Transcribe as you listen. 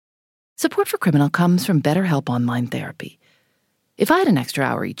Support for Criminal comes from BetterHelp Online Therapy. If I had an extra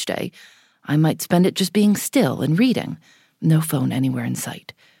hour each day, I might spend it just being still and reading. No phone anywhere in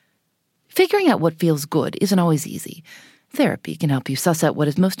sight. Figuring out what feels good isn't always easy. Therapy can help you suss out what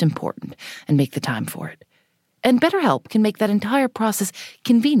is most important and make the time for it. And BetterHelp can make that entire process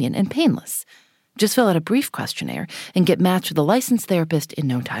convenient and painless. Just fill out a brief questionnaire and get matched with a licensed therapist in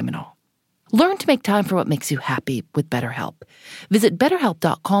no time at all. Learn to make time for what makes you happy with BetterHelp. Visit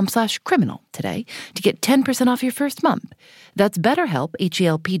BetterHelp.com/criminal today to get 10% off your first month. That's BetterHelp,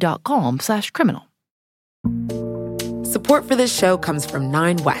 HELP.com/criminal. Support for this show comes from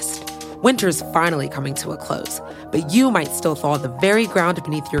Nine West. Winter's finally coming to a close, but you might still thaw the very ground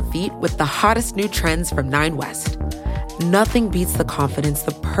beneath your feet with the hottest new trends from Nine West. Nothing beats the confidence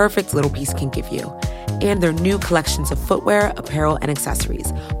the perfect little piece can give you. And their new collections of footwear, apparel, and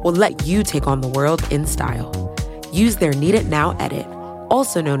accessories will let you take on the world in style. Use their Need It Now edit,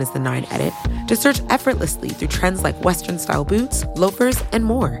 also known as the 9 edit, to search effortlessly through trends like Western-style boots, loafers, and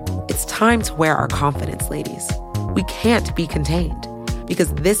more. It's time to wear our confidence, ladies. We can't be contained,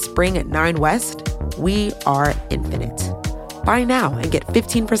 because this spring at 9 West, we are infinite. Buy now and get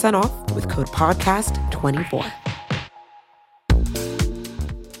 15% off with code PODCAST24.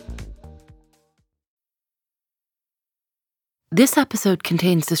 This episode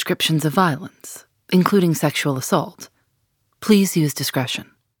contains descriptions of violence, including sexual assault. Please use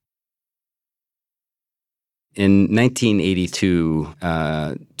discretion. In 1982,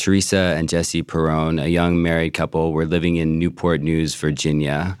 Teresa and Jesse Perrone, a young married couple, were living in Newport News,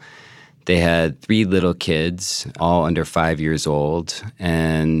 Virginia. They had 3 little kids, all under 5 years old,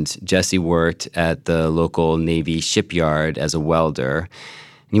 and Jesse worked at the local Navy shipyard as a welder.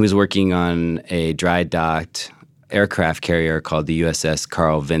 And he was working on a dry-docked aircraft carrier called the USS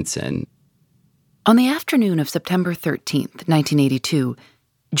Carl Vinson. On the afternoon of September 13th, 1982,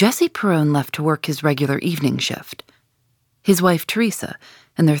 Jesse Perrone left to work his regular evening shift. His wife, Teresa,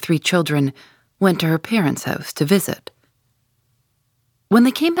 and their 3 children went to her parents' house to visit. When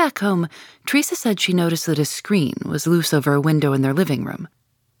they came back home, Teresa said she noticed that a screen was loose over a window in their living room.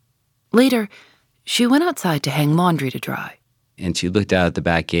 Later, she went outside to hang laundry to dry. And she looked out at the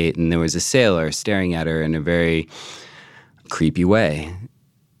back gate, and there was a sailor staring at her in a very creepy way.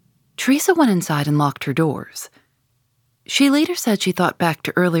 Teresa went inside and locked her doors. She later said she thought back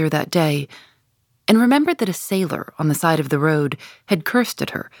to earlier that day and remembered that a sailor on the side of the road had cursed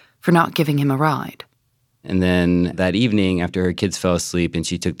at her for not giving him a ride. And then that evening, after her kids fell asleep and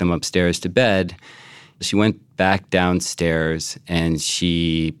she took them upstairs to bed, she went back downstairs and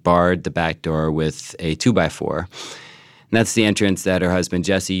she barred the back door with a 2x4. And that's the entrance that her husband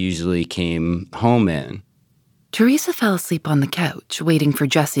Jesse usually came home in. Teresa fell asleep on the couch, waiting for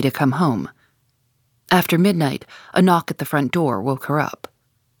Jesse to come home. After midnight, a knock at the front door woke her up.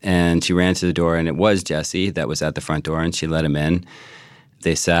 And she ran to the door, and it was Jesse that was at the front door, and she let him in.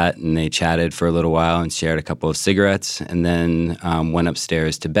 They sat and they chatted for a little while and shared a couple of cigarettes, and then went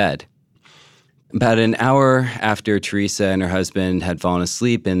upstairs to bed. About an hour after Teresa and her husband had fallen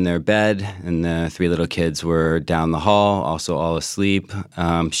asleep in their bed and the 3 little kids were down the hall, also all asleep,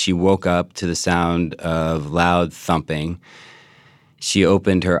 she woke up to the sound of loud thumping. She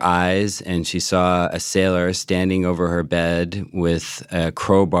opened her eyes and she saw a sailor standing over her bed with a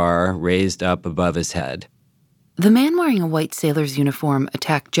crowbar raised up above his head. The man wearing a white sailor's uniform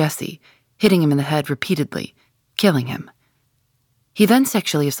attacked Jesse, hitting him in the head repeatedly, killing him. He then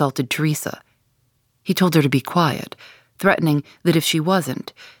sexually assaulted Teresa. He told her to be quiet, threatening that if she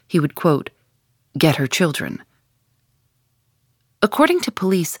wasn't, he would, quote, get her children. According to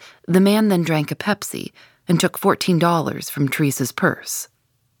police, the man then drank a Pepsi and took $14 from Teresa's purse.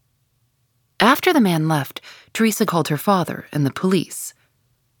 After the man left, Teresa called her father and the police.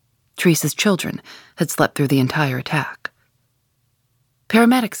 Teresa's children had slept through the entire attack.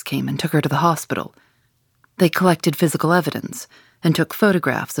 Paramedics came and took her to the hospital. They collected physical evidence and took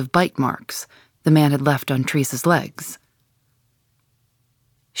photographs of bite marks the man had left on Teresa's legs.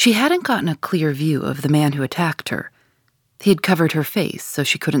 She hadn't gotten a clear view of the man who attacked her. He had covered her face so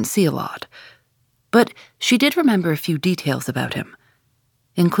she couldn't see a lot. But she did remember a few details about him,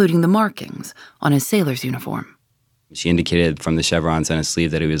 including the markings on his sailor's uniform. She indicated from the chevrons on his sleeve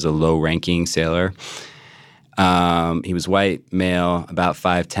that he was a low-ranking sailor. He was white, male, about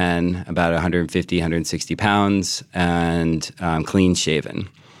 5'10", about 150, 160 pounds, and clean-shaven.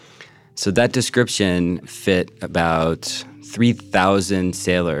 So that description fit about 3,000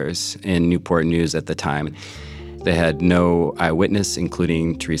 sailors in Newport News at the time. They had no eyewitness,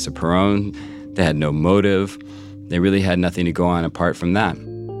 including Teresa Perrone. They had no motive. They really had nothing to go on apart from that.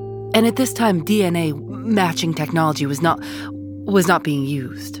 And at this time, DNA matching technology was not was not being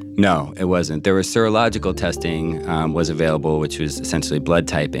used. No, it wasn't. There was serological testing was available, which was essentially blood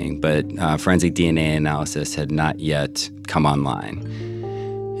typing, but forensic DNA analysis had not yet come online.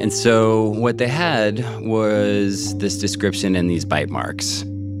 And so what they had was this description and these bite marks.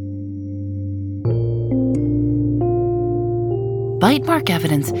 Bite mark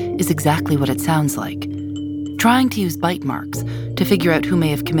evidence is exactly what it sounds like, trying to use bite marks to figure out who may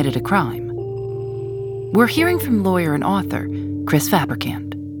have committed a crime. We're hearing from lawyer and author Chris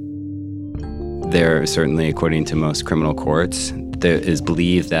Fabricant. There, certainly according to most criminal courts, there is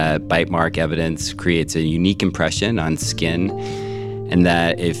believed that bite mark evidence creates a unique impression on skin, and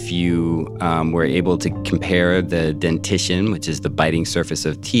that if you were able to compare the dentition, which is the biting surface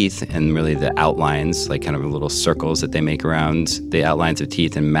of teeth, and really the outlines, like kind of little circles that they make around the outlines of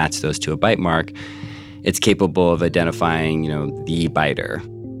teeth, and match those to a bite mark, it's capable of identifying, the biter.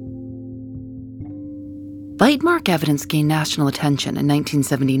 Bite mark evidence gained national attention in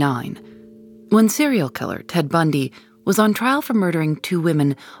 1979, when serial killer Ted Bundy was on trial for murdering 2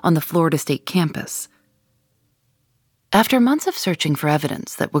 women on the Florida State campus. After months of searching for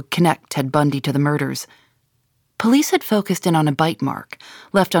evidence that would connect Ted Bundy to the murders, police had focused in on a bite mark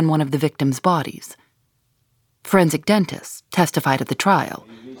left on one of the victims' bodies. Forensic dentists testified at the trial,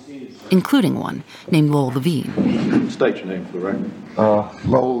 including one named Lowell Levine. State your name for the record.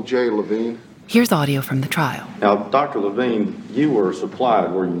 Lowell J. Levine. Here's audio from the trial. Now, Dr. Levine, you were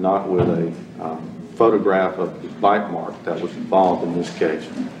supplied, were you not, with a photograph of the bite mark that was involved in this case?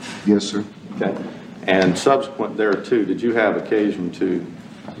 Yes, sir. Okay. And subsequent thereto, did you have occasion to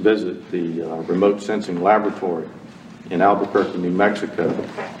visit the remote sensing laboratory in Albuquerque, New Mexico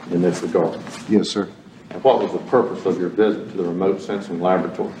in this regard? Yes, sir. And what was the purpose of your visit to the remote sensing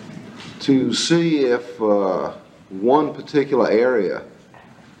laboratory? To see if one particular area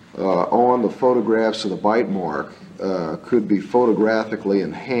on the photographs of the bite mark could be photographically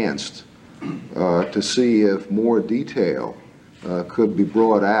enhanced to see if more detail could be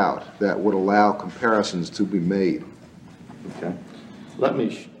brought out that would allow comparisons to be made. Okay. Let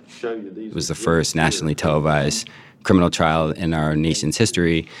me show you these. It was the first nationally televised criminal trial in our nation's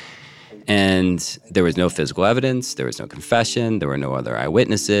history. And there was no physical evidence, there was no confession, there were no other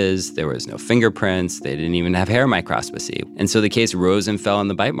eyewitnesses, there was no fingerprints, they didn't even have hair microscopy. And so the case rose and fell on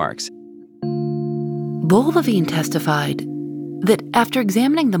the bite marks. Lowell Levine testified that after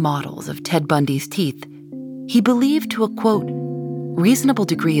examining the models of Ted Bundy's teeth, he believed to a, quote, reasonable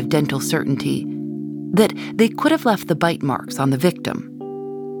degree of dental certainty that they could have left the bite marks on the victim.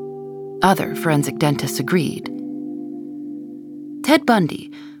 Other forensic dentists agreed. Ted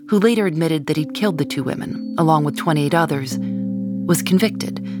Bundy, who later admitted that he'd killed the 2 women, along with 28 others, was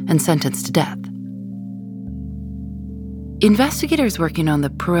convicted and sentenced to death. Investigators working on the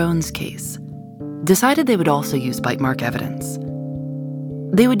Perones case decided they would also use bite mark evidence.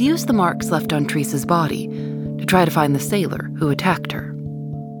 They would use the marks left on Teresa's body to try to find the sailor who attacked her.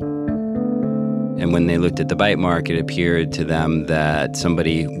 And when they looked at the bite mark, it appeared to them that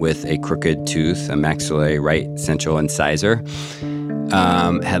somebody with a crooked tooth, a maxillary right central incisor,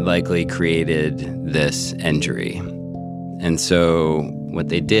 had likely created this injury. And so what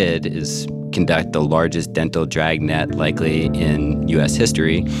they did is conduct the largest dental dragnet likely in U.S.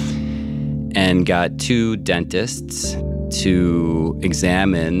 history and got 2 dentists to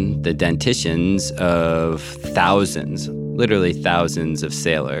examine the dentitions of thousands, literally thousands of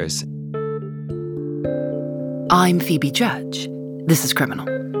sailors. I'm Phoebe Judge. This is Criminal.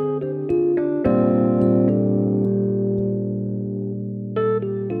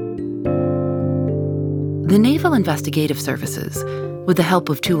 The Naval Investigative Services, with the help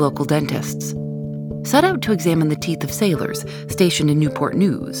of 2 local dentists, set out to examine the teeth of sailors stationed in Newport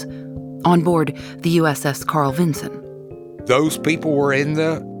News on board the USS Carl Vinson. Those people were in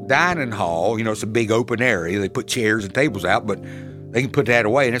the dining hall. It's a big open area. They put chairs and tables out, but they can put that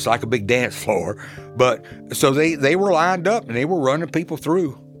away, and it's like a big dance floor. But so they were lined up, and they were running people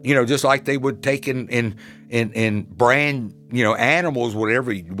through, just like they would take in brand, animals,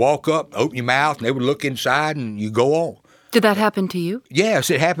 whatever. You walk up, open your mouth, and they would look inside, and you go on. Did that happen to you? Yes,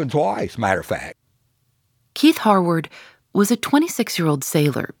 it happened twice, matter of fact. Keith Harward was a 26-year-old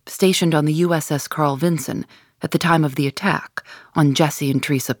sailor stationed on the USS Carl Vinson at the time of the attack on Jesse and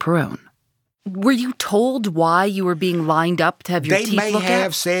Teresa Perone. Were you told why you were being lined up to have your teeth looked at? They may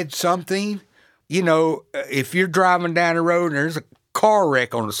have said something. If you're driving down the road and there's a car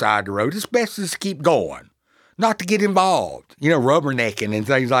wreck on the side of the road, it's best to just keep going, not to get involved, rubbernecking and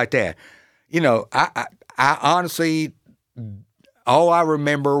things like that. I honestly, all I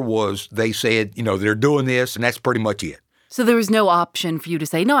remember was they said, they're doing this, and that's pretty much it. So there was no option for you to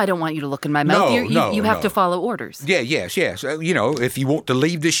say, no, I don't want you to look in my mouth. You have to follow orders. Yeah, yes. If you want to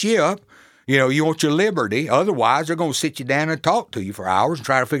leave the ship, you want your liberty. Otherwise, they're going to sit you down and talk to you for hours and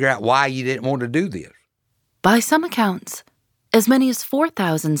try to figure out why you didn't want to do this. By some accounts, as many as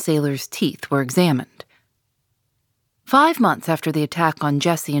 4,000 sailors' teeth were examined. 5 months after the attack on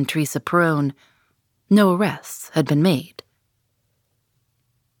Jesse and Teresa Perrone, no arrests had been made.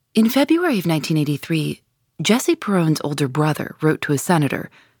 In February of 1983, Jesse Perrone's older brother wrote to his senator,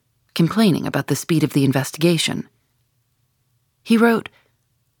 complaining about the speed of the investigation. He wrote,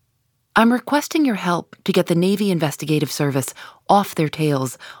 "I'm requesting your help to get the Navy Investigative Service off their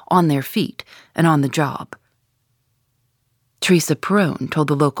tails, on their feet, and on the job." Teresa Perrone told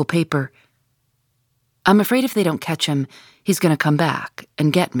the local paper, "I'm afraid if they don't catch him, he's going to come back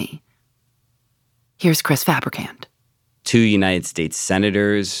and get me." Here's Chris Fabricant. 2 United States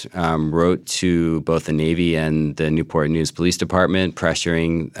senators wrote to both the Navy and the Newport News Police Department,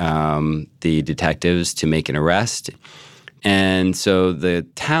 pressuring the detectives to make an arrest. And so the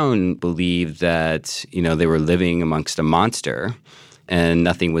town believed that, they were living amongst a monster and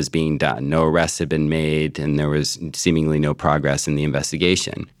nothing was being done. No arrests had been made, and there was seemingly no progress in the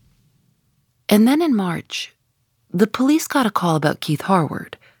investigation. And then in March, the police got a call about Keith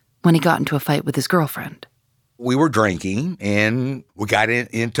Harward when he got into a fight with his girlfriend. We were drinking, and we got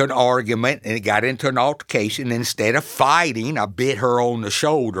into an argument, and it got into an altercation. And instead of fighting, I bit her on the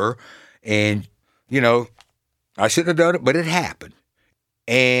shoulder, and, I shouldn't have done it, but it happened.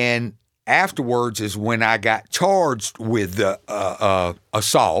 And afterwards is when I got charged with the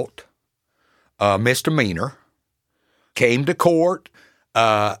assault, misdemeanor, came to court.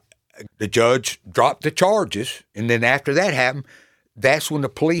 The judge dropped the charges, and then after that happened, that's when the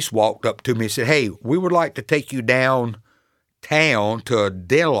police walked up to me and said, "Hey, we would like to take you downtown to a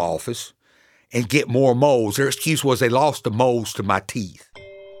dental office and get more molds." Their excuse was they lost the molds to my teeth.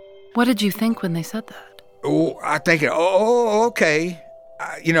 What did you think when they said that? Oh, I think, okay.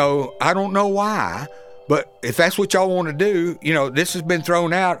 I don't know why, but if that's what y'all want to do, this has been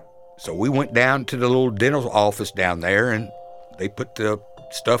thrown out. So we went down to the little dental office down there, and they put the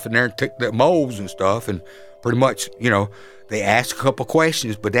stuff in there and took the molds and stuff, and pretty much, they asked a couple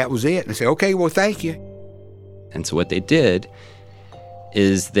questions, but that was it. And they said, "Okay, well, thank you." And so what they did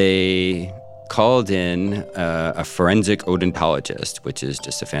is they called in a forensic odontologist, which is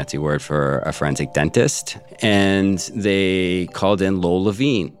just a fancy word for a forensic dentist, and they called in Lowell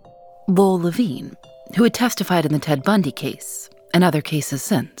Levine. Lowell Levine, who had testified in the Ted Bundy case and other cases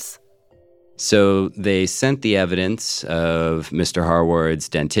since. So they sent the evidence of Mr. Harward's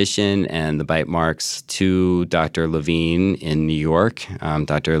dentition and the bite marks to Dr. Levine in New York.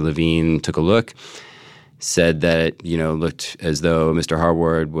 Dr. Levine took a look, said that it, looked as though Mr.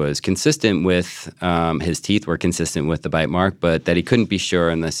 Harward was consistent with, his teeth were consistent with the bite mark, but that he couldn't be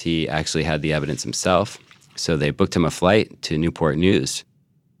sure unless he actually had the evidence himself. So they booked him a flight to Newport News.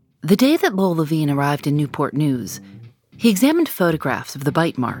 The day that Lowell Levine arrived in Newport News, he examined photographs of the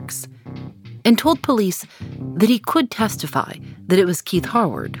bite marks and told police that he could testify that it was Keith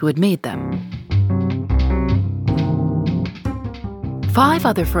Harward who had made them. 5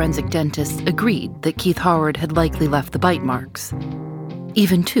 other forensic dentists agreed that Keith Harward had likely left the bite marks,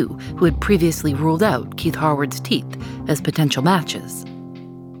 even 2 who had previously ruled out Keith Harward's teeth as potential matches.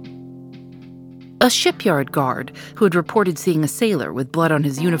 A shipyard guard who had reported seeing a sailor with blood on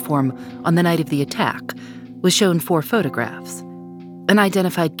his uniform on the night of the attack was shown 4 photographs and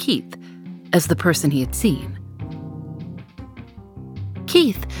identified Keith as the person he had seen.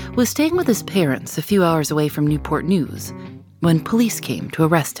 Keith was staying with his parents a few hours away from Newport News when police came to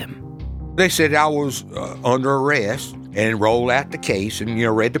arrest him. They said I was under arrest and rolled out the case and,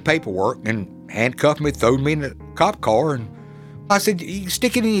 read the paperwork and handcuffed me, threw me in the cop car. And I said, "You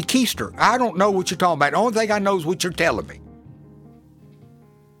stick it in your keister. I don't know what you're talking about. The only thing I know is what you're telling me."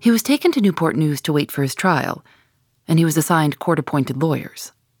 He was taken to Newport News to wait for his trial, and he was assigned court-appointed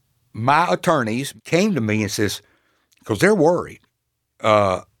lawyers. My attorneys came to me and says, because they're worried,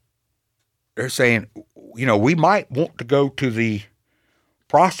 they're saying, we might want to go to the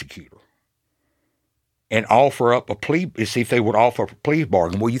prosecutor and offer up a plea, see if they would offer a plea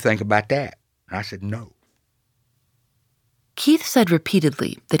bargain. What do you think about that? And I said, no. Keith said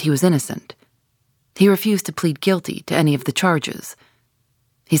repeatedly that he was innocent. He refused to plead guilty to any of the charges.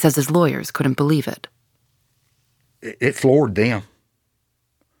 He says his lawyers couldn't believe it. It floored them.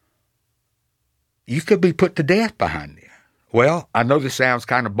 You could be put to death behind this. Well, I know this sounds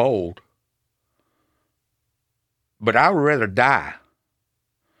kind of bold, but I would rather die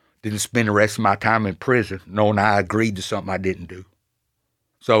than spend the rest of my time in prison knowing I agreed to something I didn't do.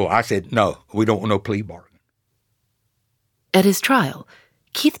 So I said, no, we don't want no plea bargain. At his trial,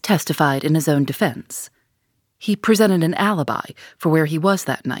 Keith testified in his own defense. He presented an alibi for where he was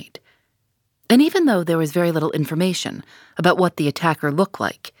that night. And even though there was very little information about what the attacker looked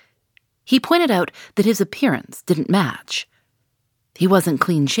like, he pointed out that his appearance didn't match. He wasn't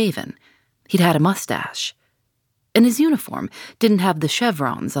clean-shaven. He'd had a mustache. And his uniform didn't have the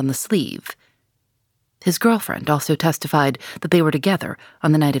chevrons on the sleeve. His girlfriend also testified that they were together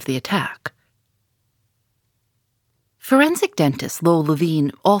on the night of the attack. Forensic dentist Lowell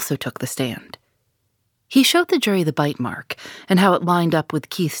Levine also took the stand. He showed the jury the bite mark and how it lined up with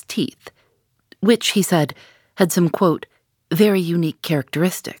Keith's teeth, which, he said, had some, quote, very unique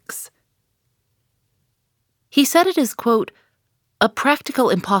characteristics. He said it is, quote, a practical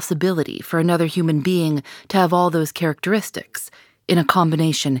impossibility for another human being to have all those characteristics in a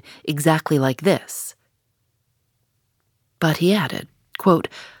combination exactly like this. But he added, quote,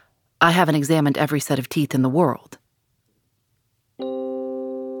 I haven't examined every set of teeth in the world.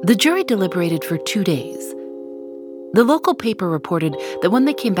 The jury deliberated for 2 days. The local paper reported that when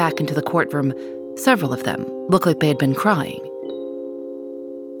they came back into the courtroom, several of them looked like they had been crying.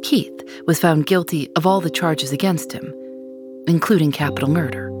 Keith was found guilty of all the charges against him, including capital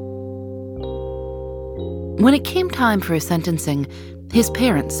murder. When it came time for his sentencing, his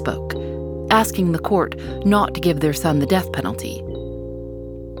parents spoke, asking the court not to give their son the death penalty.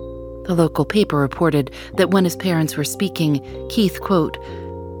 The local paper reported that when his parents were speaking, Keith, quote,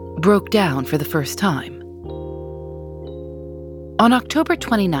 broke down for the first time. On October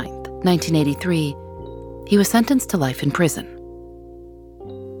 29, 1983, he was sentenced to life in prison.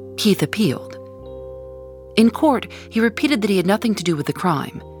 Keith appealed. In court, he repeated that he had nothing to do with the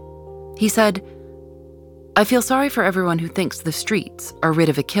crime. He said, I feel sorry for everyone who thinks the streets are rid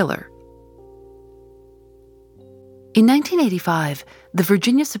of a killer. In 1985, the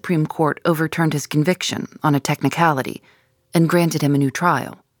Virginia Supreme Court overturned his conviction on a technicality and granted him a new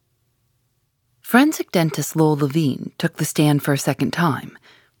trial. Forensic dentist Lowell Levine took the stand for a second time,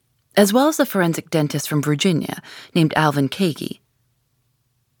 as well as a forensic dentist from Virginia named Alvin Kagi.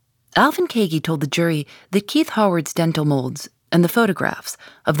 Alvin Kagi told the jury that Keith Howard's dental molds and the photographs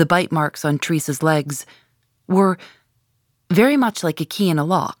of the bite marks on Teresa's legs were very much like a key in a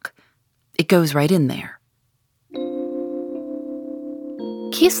lock. It goes right in there.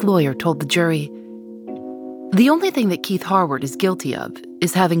 Keith's lawyer told the jury, the only thing that Keith Harward is guilty of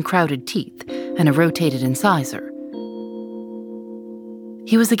is having crowded teeth and a rotated incisor.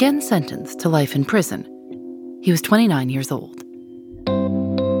 He was again sentenced to life in prison. He was 29 years old.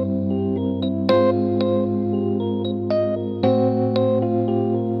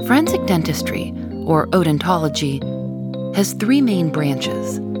 Forensic dentistry, or odontology, has 3 main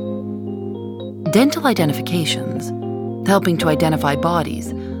branches. Dental identifications, helping to identify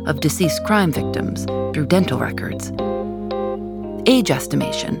bodies of deceased crime victims through dental records. Age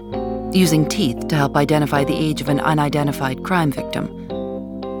estimation, using teeth to help identify the age of an unidentified crime victim.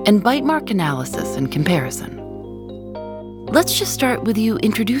 And bite mark analysis and comparison. Let's just start with you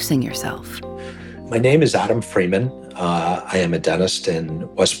introducing yourself. My name is Adam Freeman. I am a dentist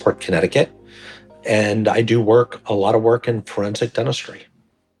in Westport, Connecticut, and I do a lot of work in forensic dentistry.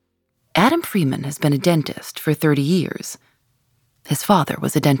 Adam Freeman has been a dentist for 30 years. His father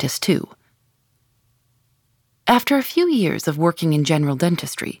was a dentist too. After a few years of working in general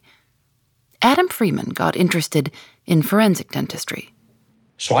dentistry, Adam Freeman got interested in forensic dentistry.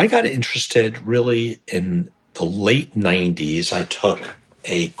 So I got interested really in the late 90s. I took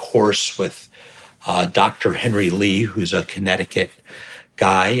a course with Dr. Henry Lee, who's a Connecticut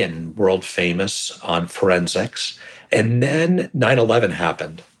guy and world famous on forensics. And then 9/11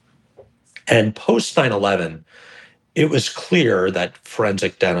 happened. And post 9/11, it was clear that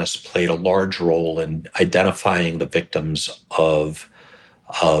forensic dentists played a large role in identifying the victims of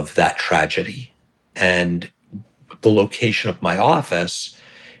that tragedy. And the location of my office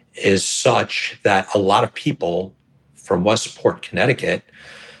is such that a lot of people from Westport, Connecticut,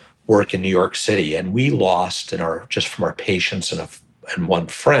 work in New York City. And we lost just from our patients and one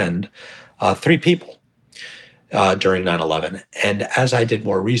friend, 3 people during 9/11. And as I did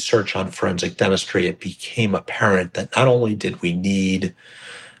more research on forensic dentistry, it became apparent that not only did we need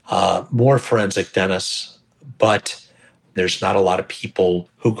more forensic dentists, but there's not a lot of people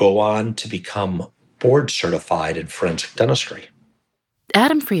who go on to become board certified in forensic dentistry.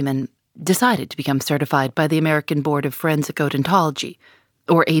 Adam Freeman decided to become certified by the American Board of Forensic Odontology,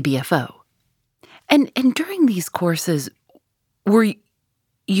 or ABFO. And during these courses, were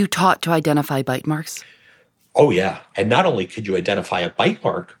you taught to identify bite marks? Oh, yeah. And not only could you identify a bite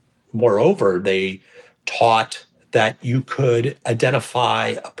mark, moreover, they taught that you could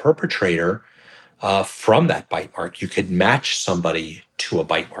identify a perpetrator from that bite mark. You could match somebody to a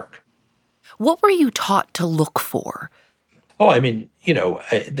bite mark. What were you taught to look for? Oh, I mean,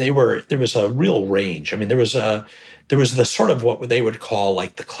 there was a real range. I mean, there was the sort of what they would call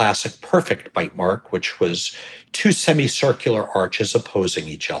like the classic perfect bite mark, which was two semicircular arches opposing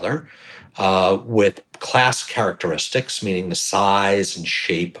each other with class characteristics, meaning the size and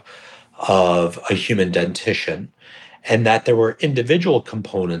shape of a human dentition, and that there were individual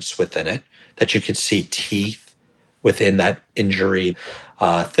components within it, that you could see teeth within that injury,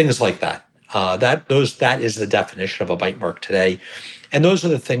 things like that. That is the definition of a bite mark today. And those are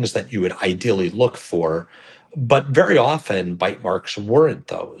the things that you would ideally look for. But very often bite marks weren't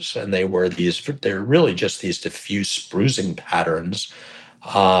those. And they're really just these diffuse bruising patterns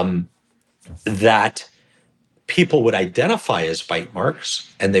that people would identify as bite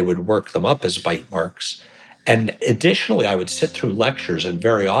marks, and they would work them up as bite marks. And additionally, I would sit through lectures, and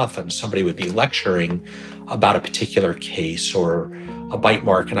very often somebody would be lecturing about a particular case or a bite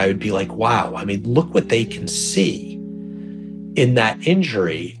mark, and I would be like, wow, I mean, look what they can see in that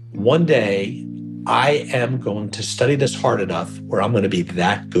injury. One day, I am going to study this hard enough where I'm going to be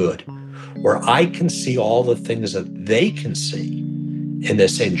that good, where I can see all the things that they can see in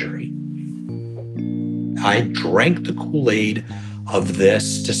this injury. I drank the Kool-Aid of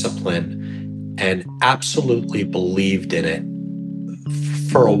this discipline and absolutely believed in it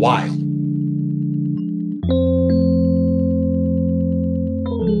for a while.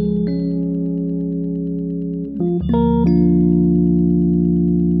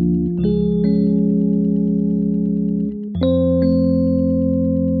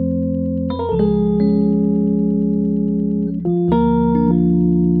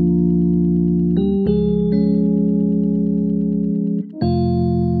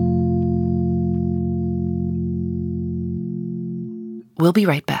 We'll be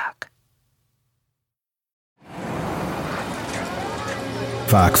right back.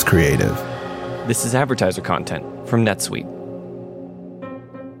 Vox Creative. This is advertiser content from NetSuite.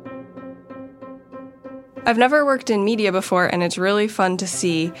 I've never worked in media before, and it's really fun to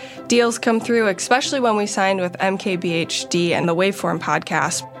see deals come through, especially when we signed with MKBHD and the Waveform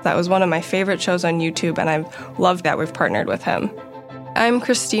podcast. That was one of my favorite shows on YouTube, and I've loved that we've partnered with him. I'm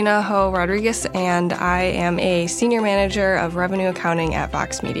Christina Ho Rodriguez, and I am a senior manager of revenue accounting at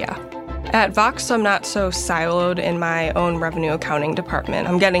Vox Media. At Vox, I'm not so siloed in my own revenue accounting department.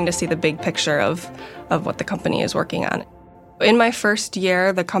 I'm getting to see the big picture of what the company is working on. In my first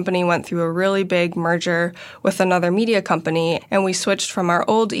year, the company went through a really big merger with another media company, and we switched from our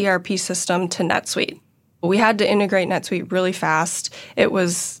old ERP system to NetSuite. We had to integrate NetSuite really fast. It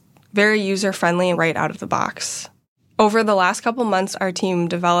was very user-friendly right out of the box. Over the last couple months, our team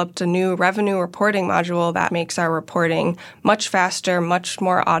developed a new revenue reporting module that makes our reporting much faster, much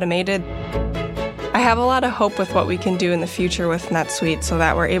more automated. I have a lot of hope with what we can do in the future with NetSuite so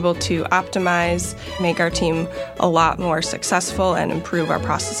that we're able to optimize, make our team a lot more successful, and improve our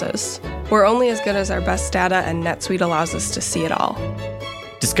processes. We're only as good as our best data, and NetSuite allows us to see it all.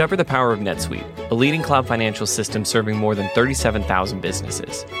 Discover the power of NetSuite, a leading cloud financial system serving more than 37,000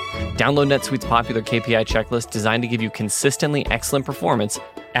 businesses. Download NetSuite's popular KPI checklist designed to give you consistently excellent performance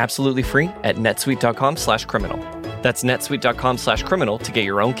absolutely free at netsuite.com/criminal. That's netsuite.com/criminal to get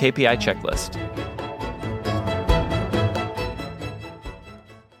your own KPI checklist.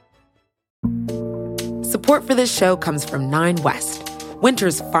 Support for this show comes from 9West.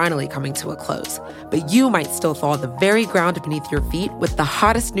 Winter's finally coming to a close, but you might still thaw the very ground beneath your feet with the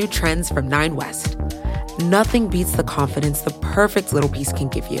hottest new trends from 9West. Nothing beats the confidence the perfect little piece can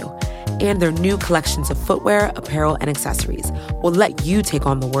give you. And their new collections of footwear, apparel, and accessories will let you take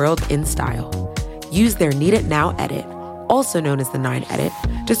on the world in style. Use their Need It Now edit, also known as the 9 Edit,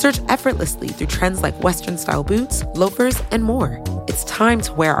 to search effortlessly through trends like Western-style boots, loafers, and more. It's time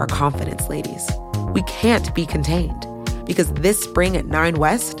to wear our confidence, ladies. We can't be contained. Because this spring at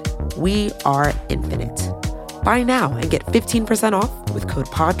 9West, we are infinite. Buy now and get 15% off with code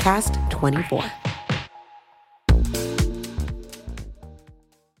PODCAST24.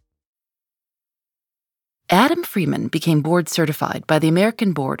 Adam Freeman became board certified by the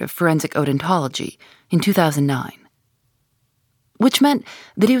American Board of Forensic Odontology in 2009, which meant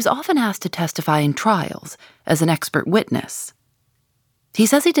that he was often asked to testify in trials as an expert witness. He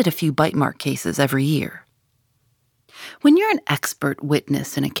says he did a few bite mark cases every year. When you're an expert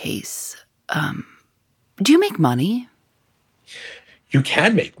witness in a case, do you make money? You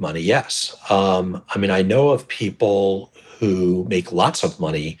can make money, yes. I know of people who make lots of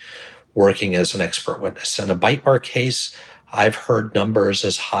money working as an expert witness. In a bite mark case, I've heard numbers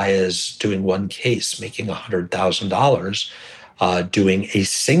as high as doing one case, making $100,000, doing a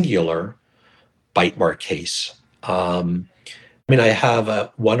singular bite mark case. I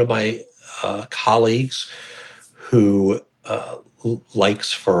have one of my colleagues who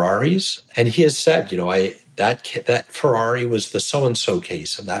likes Ferraris, and he has said, that Ferrari was the so-and-so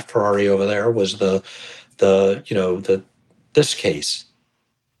case, and that Ferrari over there was this case.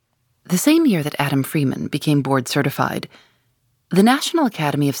 The same year that Adam Freeman became board certified, the National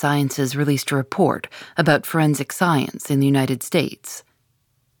Academy of Sciences released a report about forensic science in the United States.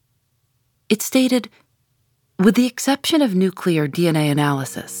 It stated, with the exception of nuclear DNA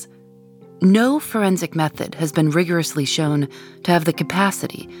analysis, no forensic method has been rigorously shown to have the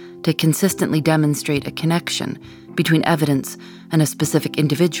capacity to consistently demonstrate a connection between evidence and a specific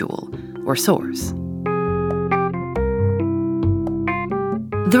individual or source.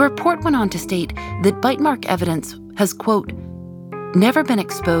 The report went on to state that bite mark evidence has, quote, never been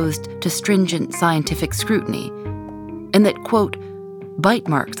exposed to stringent scientific scrutiny, and that, quote, bite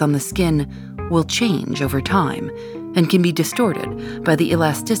marks on the skin will change over time and can be distorted by the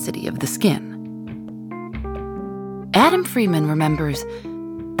elasticity of the skin. Adam Freeman remembers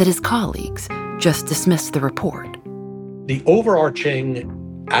that his colleagues just dismissed the report. The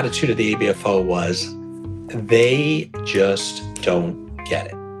overarching attitude of the ABFO was they just don't get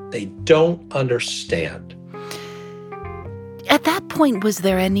it. They don't understand. At that point, was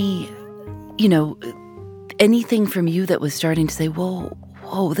there anything from you that was starting to say, whoa,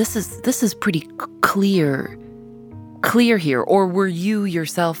 this is pretty clear here? Or were you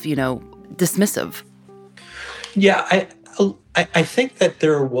yourself, dismissive? Yeah, I think that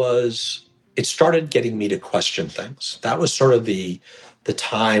it started getting me to question things. That was sort of the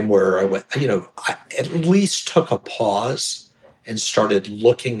time where I went, I at least took a pause and started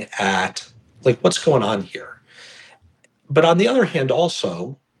looking at, what's going on here? But on the other hand,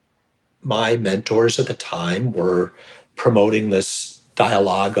 also, my mentors at the time were promoting this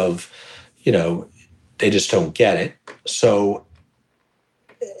dialogue of, they just don't get it. So,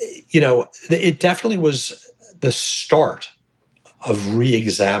 it definitely was the start of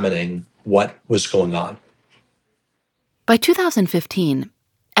re-examining what was going on. By 2015,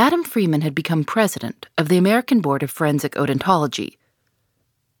 Adam Freeman had become president of the American Board of Forensic Odontology.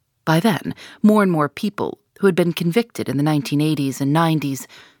 By then, more and more people who had been convicted in the 1980s and 90s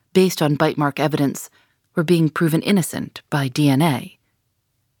based on bite mark evidence were being proven innocent by DNA.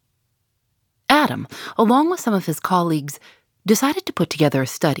 Adam, along with some of his colleagues, decided to put together a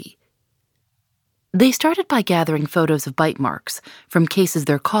study. They started by gathering photos of bite marks from cases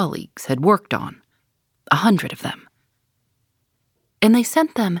their colleagues had worked on, 100 of them. And they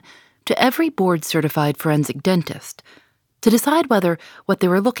sent them to every board-certified forensic dentist to decide whether what they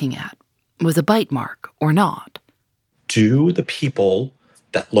were looking at was a bite mark or not. Do the people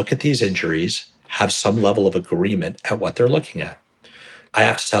that look at these injuries have some level of agreement at what they're looking at? I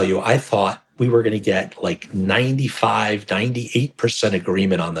have to tell you, I thought we were going to get 95, 98%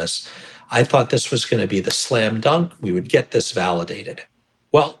 agreement on this. I thought this was going to be the slam dunk. We would get this validated.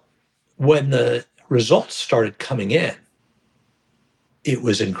 Well, when the results started coming in, it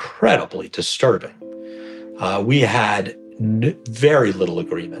was incredibly disturbing. We had very little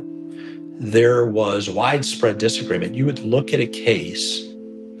agreement. There was widespread disagreement. You would look at a case,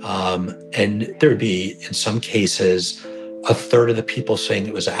 and there would be, in some cases, a third of the people saying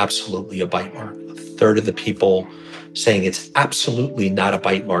it was absolutely a bite mark, a third of the people saying it's absolutely not a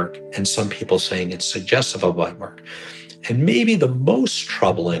bite mark, and some people saying it's suggestive of a bite mark. And maybe the most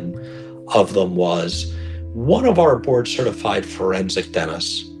troubling of them was one of our board-certified forensic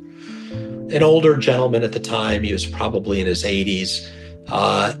dentists, an older gentleman at the time, he was probably in his 80s,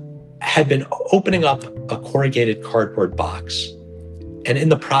 had been opening up a corrugated cardboard box. And in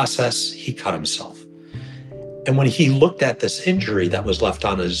the process, he cut himself. And when he looked at this injury that was left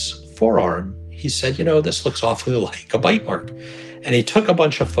on his forearm, he said, this looks awfully like a bite mark. And he took a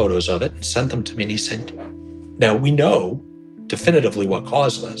bunch of photos of it and sent them to me. And he said, now we know definitively what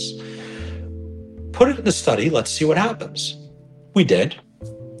caused this. Put it in the study. Let's see what happens. We did.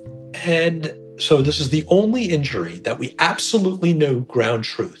 And so this is the only injury that we absolutely know ground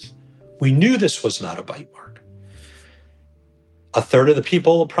truth. We knew this was not a bite mark. A third of the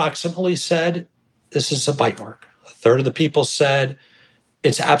people approximately said, this is a bite mark. A third of the people said,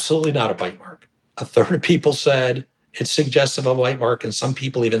 it's absolutely not a bite mark. A third of people said, it's suggestive of a bite mark. And some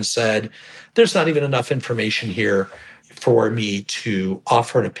people even said, there's not even enough information here for me to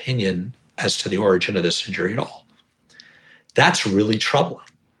offer an opinion as to the origin of this injury at all. That's really troubling.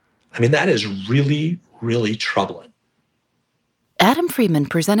 That is really, really troubling. Adam Freeman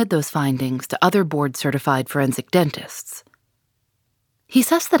presented those findings to other board-certified forensic dentists. He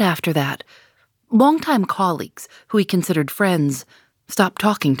says that after that, longtime colleagues who he considered friends stopped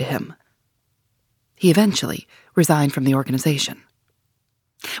talking to him. He eventually resigned from the organization.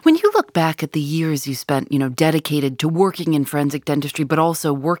 When you look back at the years you spent, dedicated to working in forensic dentistry, but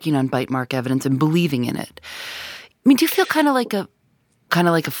also working on bite mark evidence and believing in it, do you feel kind of like a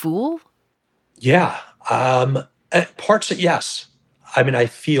fool? Yeah. Parts of yes. I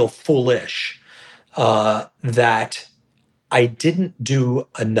feel foolish that I didn't do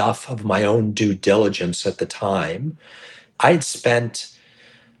enough of my own due diligence at the time. I'd spent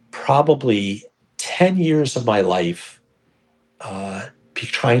probably 10 years of my life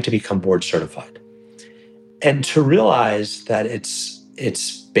trying to become board certified. And to realize that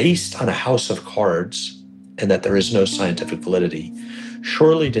it's based on a house of cards and that there is no scientific validity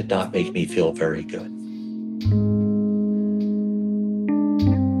surely did not make me feel very good.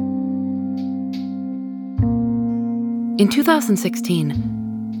 In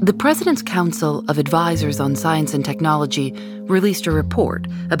 2016, the President's Council of Advisors on Science and Technology released a report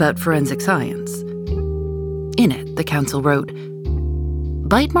about forensic science. In it, the council wrote,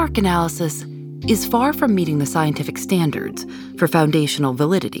 "Bite mark analysis is far from meeting the scientific standards for foundational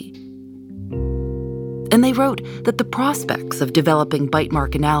validity." And they wrote that the prospects of developing bite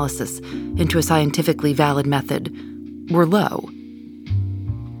mark analysis into a scientifically valid method were low.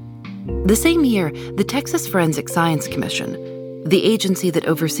 The same year, the Texas Forensic Science Commission, the agency that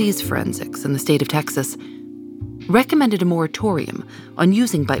oversees forensics in the state of Texas, recommended a moratorium on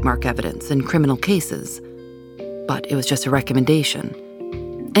using bite mark evidence in criminal cases. But it was just a recommendation,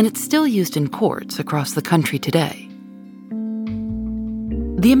 and it's still used in courts across the country today.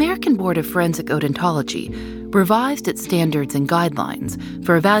 The American Board of Forensic Odontology revised its standards and guidelines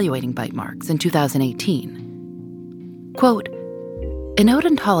for evaluating bite marks in 2018. Quote, "An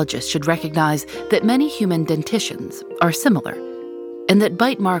odontologist should recognize that many human dentitions are similar, and that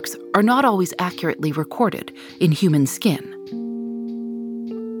bite marks are not always accurately recorded in human skin."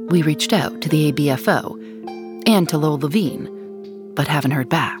 We reached out to the ABFO and to Lowell Levine, but haven't heard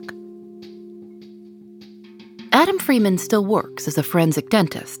back. Adam Freeman still works as a forensic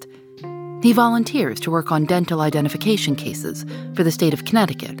dentist. He volunteers to work on dental identification cases for the state of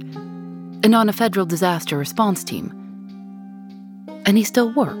Connecticut and on a federal disaster response team. And he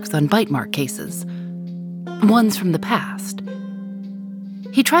still works on bite mark cases, ones from the past.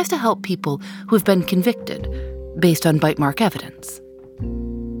 He tries to help people who have been convicted based on bite mark evidence.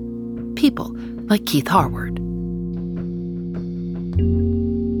 People like Keith Harward.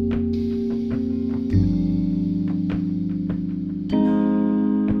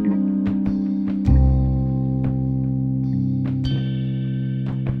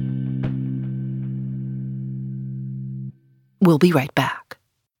 We'll be right back.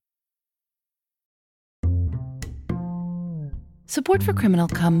 Support for Criminal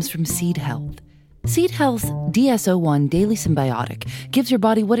comes from Seed Health. Seed Health's DSO1 Daily Symbiotic gives your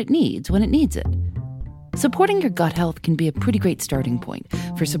body what it needs when it needs it. Supporting your gut health can be a pretty great starting point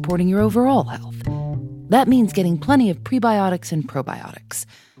for supporting your overall health. That means getting plenty of prebiotics and probiotics.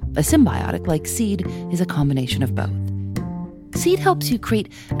 A symbiotic like Seed is a combination of both. Seed helps you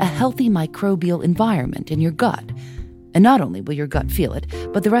create a healthy microbial environment in your gut. And not only will your gut feel it,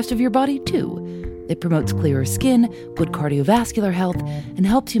 but the rest of your body too. It promotes clearer skin, good cardiovascular health, and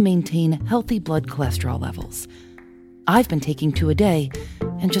helps you maintain healthy blood cholesterol levels. I've been taking 2 a day,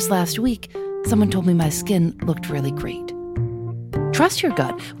 and just last week, someone told me my skin looked really great. Trust your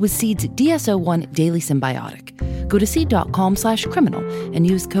gut with Seed's DSO1 Daily Symbiotic. Go to seed.com/criminal and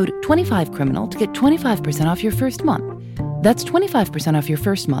use code 25criminal to get 25% off your first month. That's 25% off your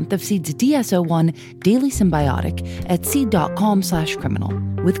first month of Seed's DSO1 Daily Symbiotic at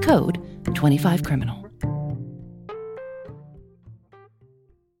seed.com/criminal with code 25criminal.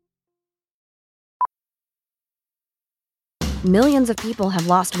 Millions of people have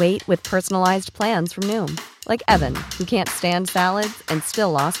lost weight with personalized plans from Noom. Like Evan, who can't stand salads and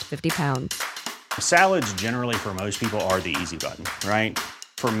still lost 50 pounds. Salads generally for most people are the easy button, right?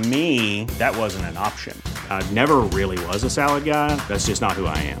 For me, that wasn't an option. I never really was a salad guy. That's just not who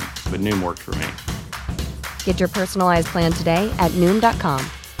I am. But Noom worked for me. Get your personalized plan today at Noom.com.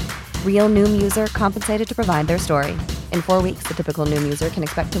 Real Noom user compensated to provide their story. In 4 weeks, the typical Noom user can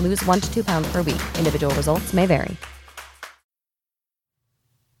expect to lose 1 to 2 pounds per week. Individual results may vary.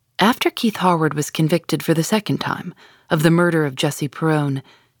 After Keith Harward was convicted for the second time of the murder of Jesse Perrone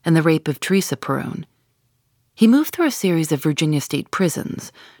and the rape of Teresa Perrone, he moved through a series of Virginia state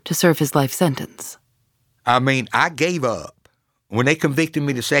prisons to serve his life sentence. I gave up. When they convicted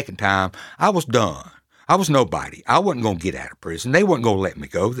me the second time, I was done. I was nobody. I wasn't going to get out of prison. They wasn't going to let me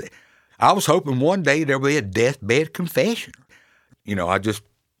go. I was hoping one day there would be a deathbed confession. I just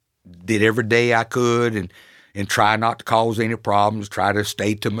did every day I could and try not to cause any problems, try to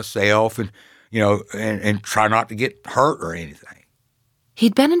stay to myself and, and try not to get hurt or anything.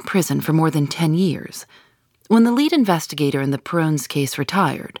 He'd been in prison for more than 10 years when the lead investigator in the Perones case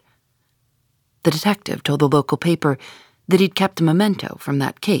retired. The detective told the local paper that he'd kept a memento from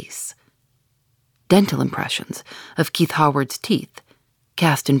that case. Dental impressions of Keith Harward's teeth,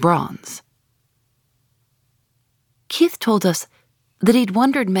 cast in bronze. Keith told us that he'd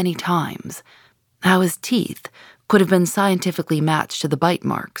wondered many times how his teeth could have been scientifically matched to the bite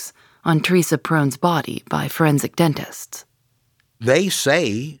marks on Teresa Perone's body by forensic dentists. They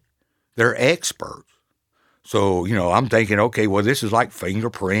say they're experts. So, I'm thinking, okay, well, this is like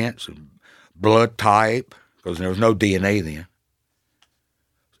fingerprints and blood type, because there was no DNA then.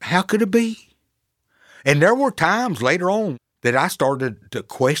 How could it be? And there were times later on that I started to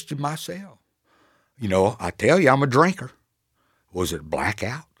question myself. I tell you, I'm a drinker. Was it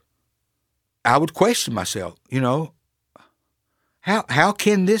blackout? I would question myself, how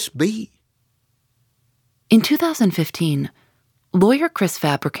can this be? In 2015, lawyer Chris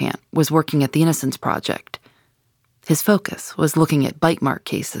Fabricant was working at the Innocence Project. His focus was looking at bite mark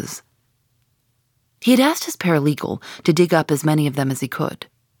cases. He had asked his paralegal to dig up as many of them as he could.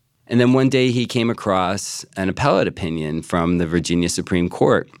 And then one day he came across an appellate opinion from the Virginia Supreme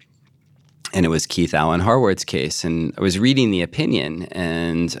Court. And it was Keith Allen Harward's case. And I was reading the opinion,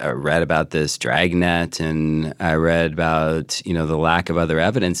 and I read about this dragnet, and I read about, the lack of other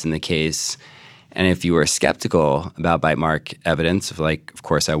evidence in the case. And if you were skeptical about bite mark evidence, of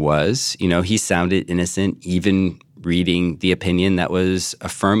course I was, he sounded innocent even reading the opinion that was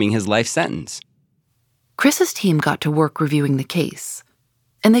affirming his life sentence. Chris's team got to work reviewing the case,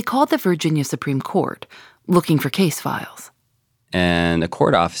 and they called the Virginia Supreme Court looking for case files. And a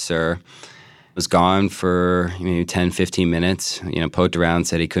court officer was gone for 10, 15 minutes, poked around,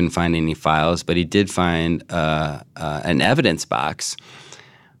 said he couldn't find any files, but he did find an evidence box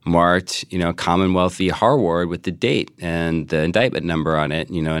marked, Commonwealth v. Harward with the date and the indictment number on it,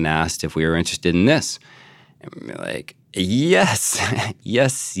 and asked if we were interested in this. And we're like, yes,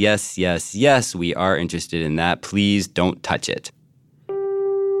 yes, we are interested in that. Please don't touch it.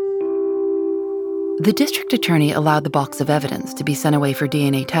 The district attorney allowed the box of evidence to be sent away for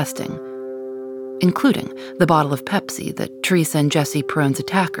DNA testing, including the bottle of Pepsi that Teresa and Jesse Perone's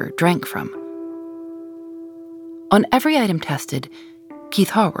attacker drank from. On every item tested, Keith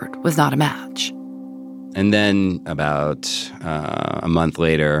Harward was not a match. And then about a month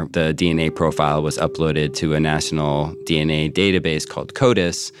later, the DNA profile was uploaded to a national DNA database called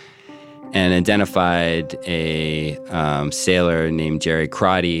CODIS and identified a sailor named Jerry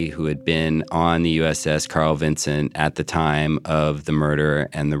Crotty who had been on the USS Carl Vinson at the time of the murder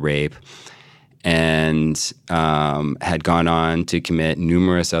and the rape, and had gone on to commit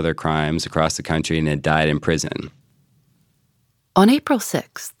numerous other crimes across the country and had died in prison. On April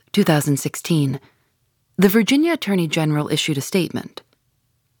 6, 2016, the Virginia Attorney General issued a statement.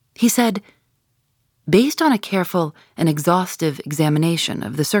 He said, "Based on a careful and exhaustive examination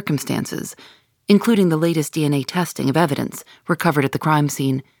of the circumstances, including the latest DNA testing of evidence recovered at the crime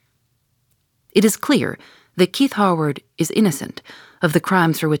scene, it is clear that Keith Harward is innocent of the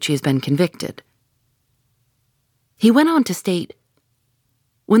crimes for which he has been convicted." He went on to state,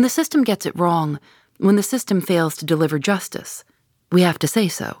 "When the system gets it wrong, when the system fails to deliver justice, we have to say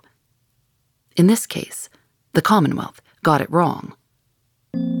so. In this case, the Commonwealth got it wrong."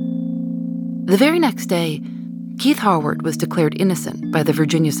 The very next day, Keith Harward was declared innocent by the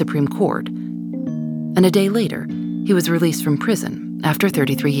Virginia Supreme Court, and a day later, he was released from prison after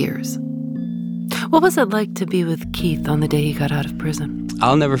 33 years. What was it like to be with Keith on the day he got out of prison?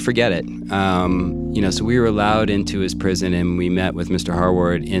 I'll never forget it. So we were allowed into his prison, and we met with Mr.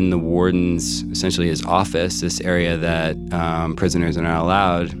 Harward in the warden's, essentially his office, this area that prisoners are not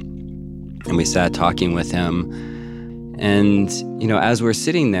allowed. And we sat talking with him. And, as we're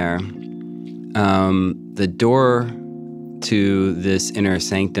sitting there, the door to this inner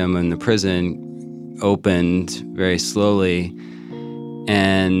sanctum in the prison opened very slowly,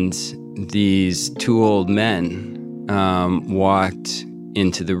 and these two old men walked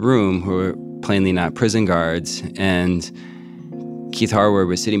into the room who were plainly not prison guards, and Keith Harward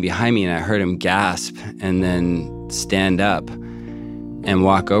was sitting behind me, and I heard him gasp and then stand up and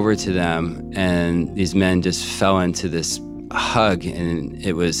walk over to them, and these men just fell into this hug, and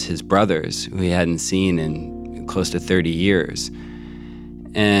it was his brothers who he hadn't seen in close to 30 years.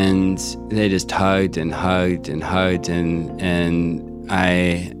 And they just hugged and hugged and hugged, and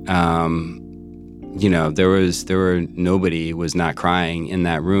I nobody was not crying in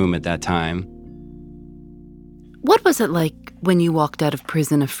that room at that time. What was it like when you walked out of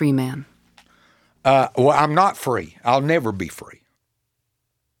prison a free man? Well, I'm not free. I'll never be free.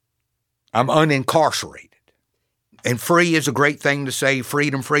 I'm unincarcerated. And free is a great thing to say,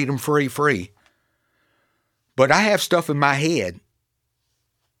 freedom, freedom, free, free. But I have stuff in my head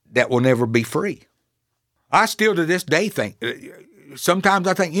that will never be free. I still to this day think, sometimes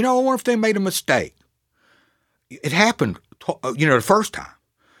I think, I wonder if they made a mistake. It happened, the first time.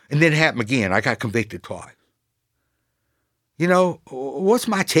 And then it happened again. I got convicted twice. What's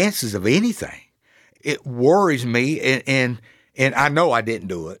my chances of anything? It worries me, and I know I didn't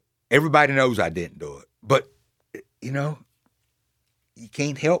do it. Everybody knows I didn't do it. But, you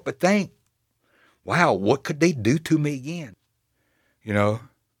can't help but think, wow, what could they do to me again?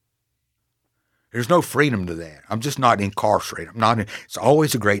 There's no freedom to that. I'm just not incarcerated. It's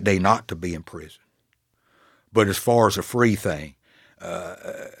always a great day not to be in prison. But as far as a free thing,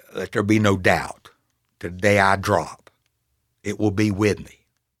 let there be no doubt. The day I drop, it will be with me.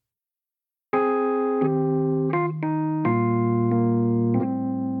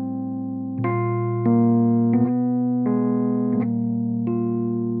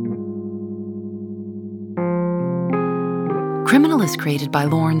 Criminal is created by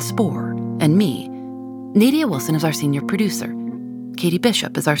Lauren Spohr and me. Nadia Wilson is our senior producer. Katie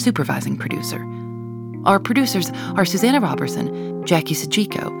Bishop is our supervising producer. Our producers are Susanna Robertson, Jackie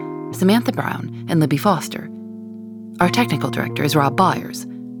Sajiko, Samantha Brown, and Libby Foster. Our technical director is Rob Byers.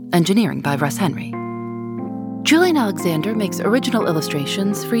 Engineering by Russ Henry. Julian Alexander makes original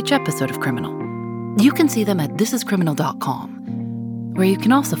illustrations for each episode of Criminal. You can see them at thisiscriminal.com, where you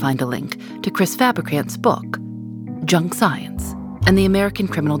can also find a link to Chris Fabricant's book, Junk Science and the American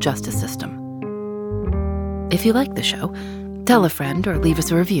Criminal Justice System. If you like the show, tell a friend or leave us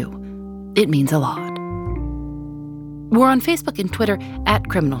a review. It means a lot. We're on Facebook and Twitter at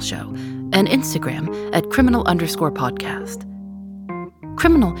Criminal Show and Instagram at Criminal_podcast.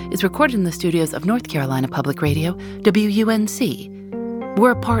 Criminal is recorded in the studios of North Carolina Public Radio, WUNC.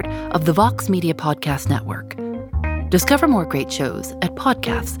 We're a part of the Vox Media Podcast Network. Discover more great shows at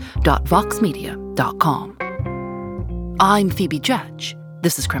podcasts.voxmedia.com. I'm Phoebe Judge.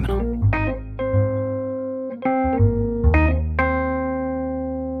 This is Criminal.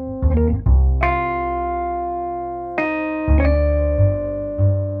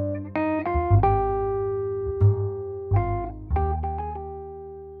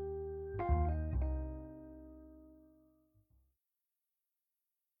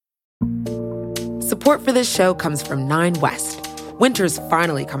 Support for this show comes from 9 West. Winter's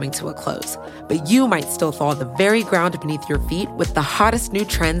finally coming to a close, but you might still thaw the very ground beneath your feet with the hottest new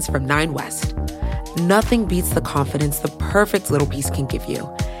trends from 9 West. Nothing beats the confidence the perfect little piece can give you.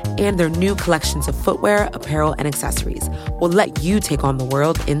 And their new collections of footwear, apparel, and accessories will let you take on the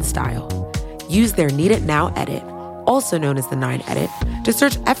world in style. Use their Need It Now edit, also known as the 9 Edit, to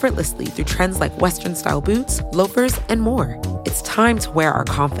search effortlessly through trends like Western-style boots, loafers, and more. It's time to wear our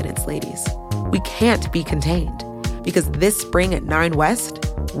confidence, ladies. We can't be contained. Because this spring at 9 West,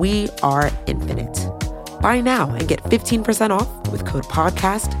 we are infinite. Buy now and get 15% off with code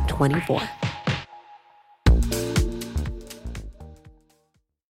PODCAST24.